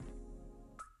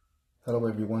Hello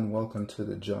everyone, welcome to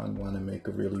the John Wanna Make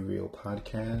a Really Real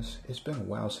podcast. It's been a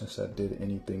while since I did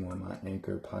anything on my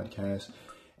Anchor podcast,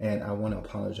 and I want to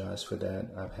apologize for that.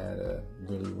 I've had a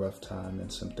really rough time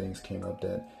and some things came up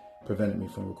that prevented me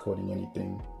from recording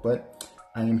anything, but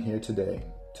I am here today.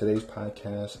 Today's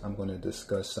podcast, I'm going to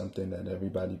discuss something that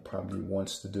everybody probably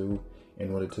wants to do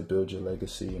in order to build your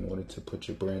legacy, in order to put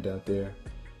your brand out there.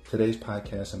 Today's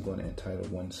podcast, I'm going to entitle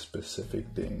one specific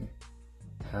thing.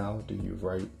 How do you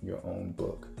write your own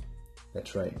book?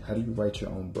 That's right. How do you write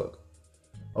your own book?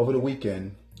 Over the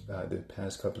weekend, the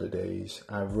past couple of days,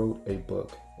 I wrote a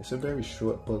book. It's a very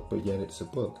short book, but yet it's a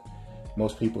book.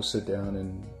 Most people sit down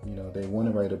and, they want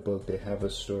to write a book. They have a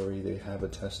story. They have a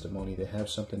testimony. They have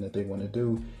something that they want to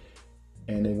do,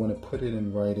 and they want to put it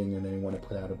in writing, and they want to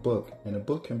put out a book. And a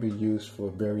book can be used for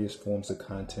various forms of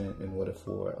content. In order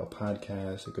for a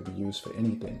podcast, it could be used for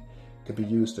anything. It could be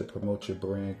used to promote your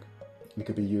brand. It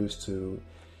could be used to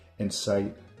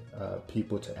incite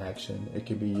people to action. It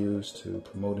could be used to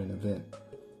promote an event.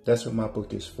 That's what my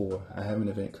book is for. I have an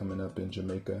event coming up in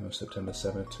Jamaica on September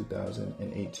 7th,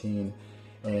 2018,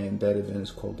 and that event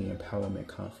is called the Empowerment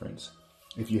Conference.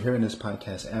 If you're hearing this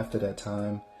podcast after that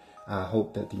time, I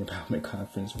hope that the Empowerment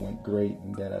Conference went great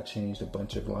and that I changed a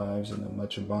bunch of lives and a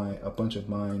bunch of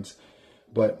minds.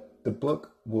 But the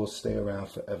book will stay around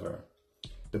forever.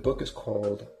 The book is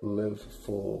called Live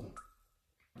Full.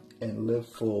 And Live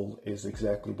Full is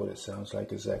exactly what it sounds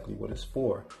like, exactly what it's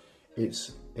for.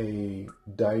 It's a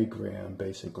diagram,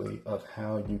 basically, of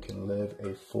how you can live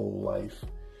a full life.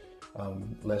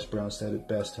 Les Brown said it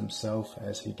best himself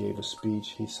as he gave a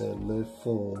speech. He said, live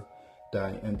full,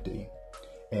 die empty.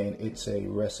 And it's a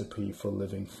recipe for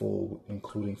living full,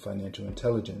 including financial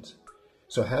intelligence.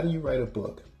 So how do you write a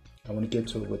book? I want to get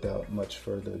to it without much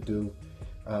further ado.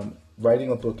 Writing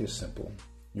a book is simple.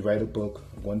 You write a book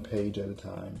one page at a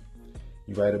time.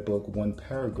 You write a book one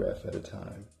paragraph at a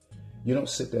time. You don't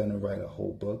sit down and write a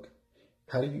whole book.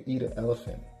 How do you eat an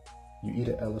elephant? You eat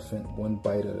an elephant one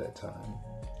bite at a time.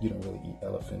 You don't really eat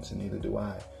elephants, and neither do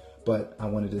I. But I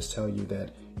want to just tell you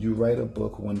that you write a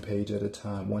book one page at a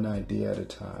time, one idea at a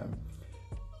time.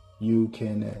 You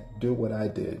can do what I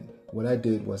did. What I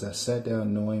did was I sat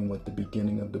down knowing what the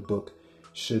beginning of the book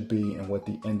should be and what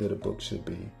the end of the book should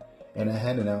be. And I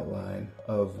had an outline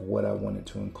of what I wanted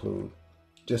to include.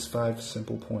 Just 5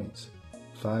 simple points,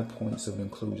 5 points of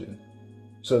inclusion.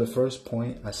 So the first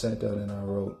point, I sat down and I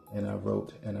wrote, and I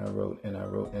wrote, and I wrote, and I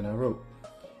wrote, and I wrote.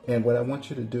 And what I want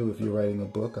you to do if you're writing a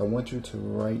book, I want you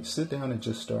to sit down and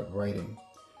just start writing.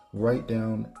 Write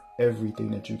down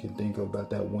everything that you can think of about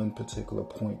that one particular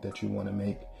point that you want to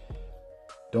make.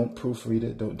 Don't proofread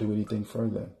it. Don't do anything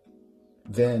further.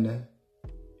 Then,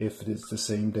 if it's the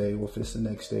same day, or if it's the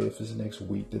next day, if it's the next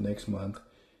week, the next month,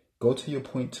 go to your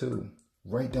point 2.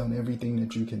 Write down everything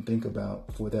that you can think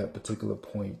about for that particular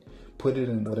point. Put it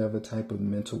in whatever type of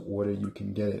mental order you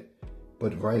can get it,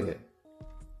 but write it.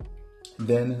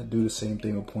 Then do the same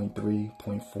thing with point 3,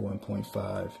 point 4, and point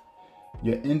 5.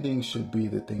 Your ending should be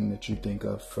the thing that you think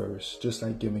of first. Just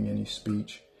like giving any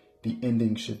speech, the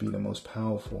ending should be the most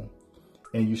powerful.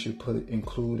 And you should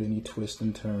include any twists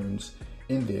and turns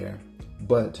in there,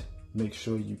 but make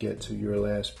sure you get to your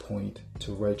last point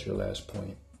to write your last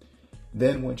point.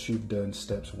 Then once you've done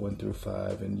steps 1 through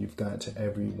 5 and you've got to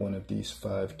every one of these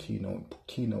 5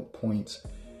 keynote points,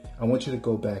 I want you to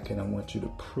go back and I want you to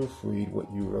proofread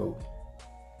what you wrote.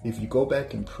 If you go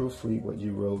back and proofread what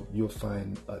you wrote, you'll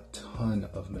find a ton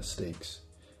of mistakes.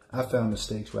 I found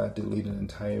mistakes where I deleted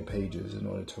entire pages in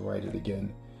order to write it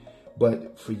again.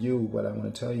 But for you, what I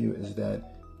want to tell you is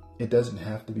that it doesn't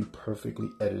have to be perfectly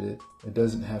edited. It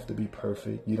doesn't have to be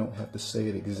perfect. You don't have to say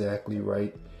it exactly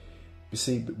right. You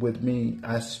see, with me,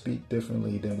 I speak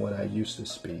differently than what I used to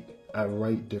speak. I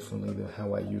write differently than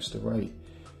how I used to write.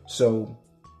 So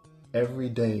every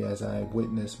day as I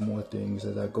witness more things,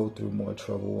 as I go through more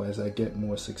trouble, as I get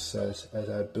more success, as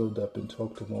I build up and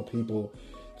talk to more people,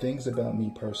 things about me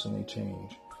personally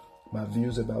change. My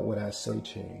views about what I say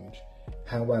change.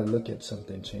 How I look at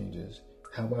something changes.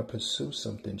 How I pursue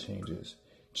something changes.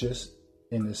 Just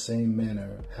in the same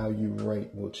manner, how you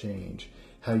write will change.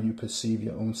 How you perceive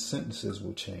your own sentences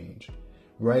will change.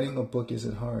 Writing a book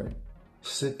isn't hard.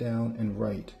 Sit down and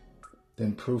write.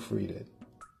 Then proofread it.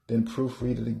 Then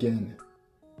proofread it again.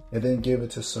 And then give it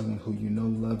to someone who you know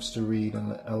loves to read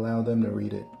and allow them to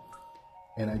read it.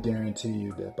 And I guarantee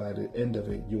you that by the end of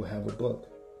it, you'll have a book.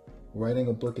 Writing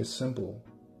a book is simple.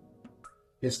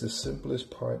 It's the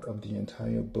simplest part of the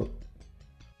entire book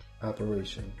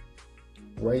operation.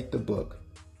 Write the book.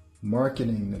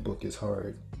 Marketing the book is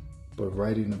hard, but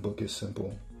writing the book is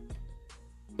simple.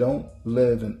 Don't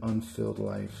live an unfilled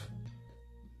life.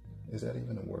 Is that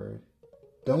even a word?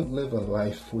 Don't live a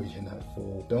life where you're not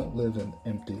full. Don't live an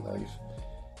empty life.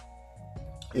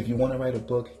 If you want to write a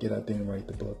book, get out there and write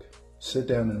the book. Sit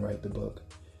down and write the book.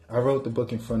 I wrote the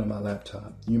book in front of my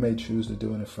laptop. You may choose to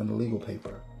do it in front of legal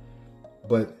paper.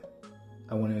 But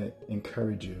I want to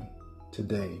encourage you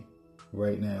today,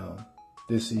 right now,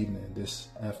 this evening, this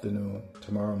afternoon,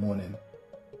 tomorrow morning,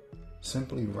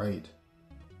 simply write.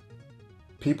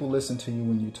 People listen to you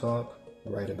when you talk,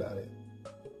 write about it.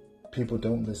 People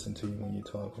don't listen to you when you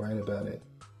talk, write about it.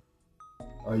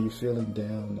 Are you feeling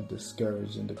down and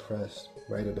discouraged and depressed?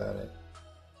 Write about it.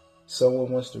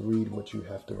 Someone wants to read what you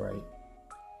have to write.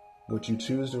 What you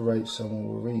choose to write, someone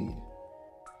will read.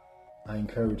 I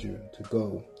encourage you to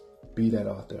go, be that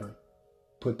author.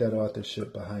 Put that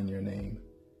authorship behind your name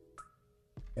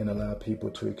and allow people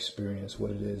to experience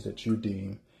what it is that you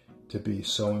deem to be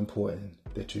so important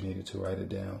that you needed to write it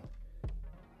down.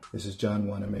 This is John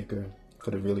Wanamaker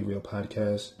for the Really Real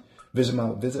Podcast. Visit my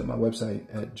website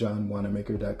at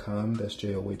johnwanamaker.com. That's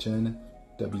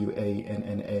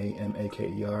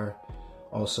JohnWannamaker.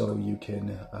 Also, you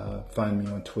can find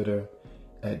me on Twitter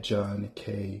at John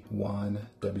K. Wann,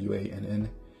 WANN.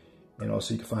 And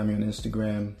also you can find me on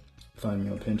Instagram, find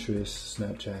me on Pinterest,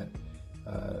 Snapchat.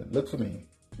 Look for me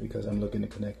because I'm looking to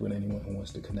connect with anyone who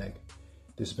wants to connect.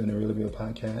 This has been a Really Real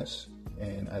Podcast,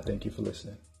 and I thank you for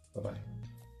listening. Bye-bye.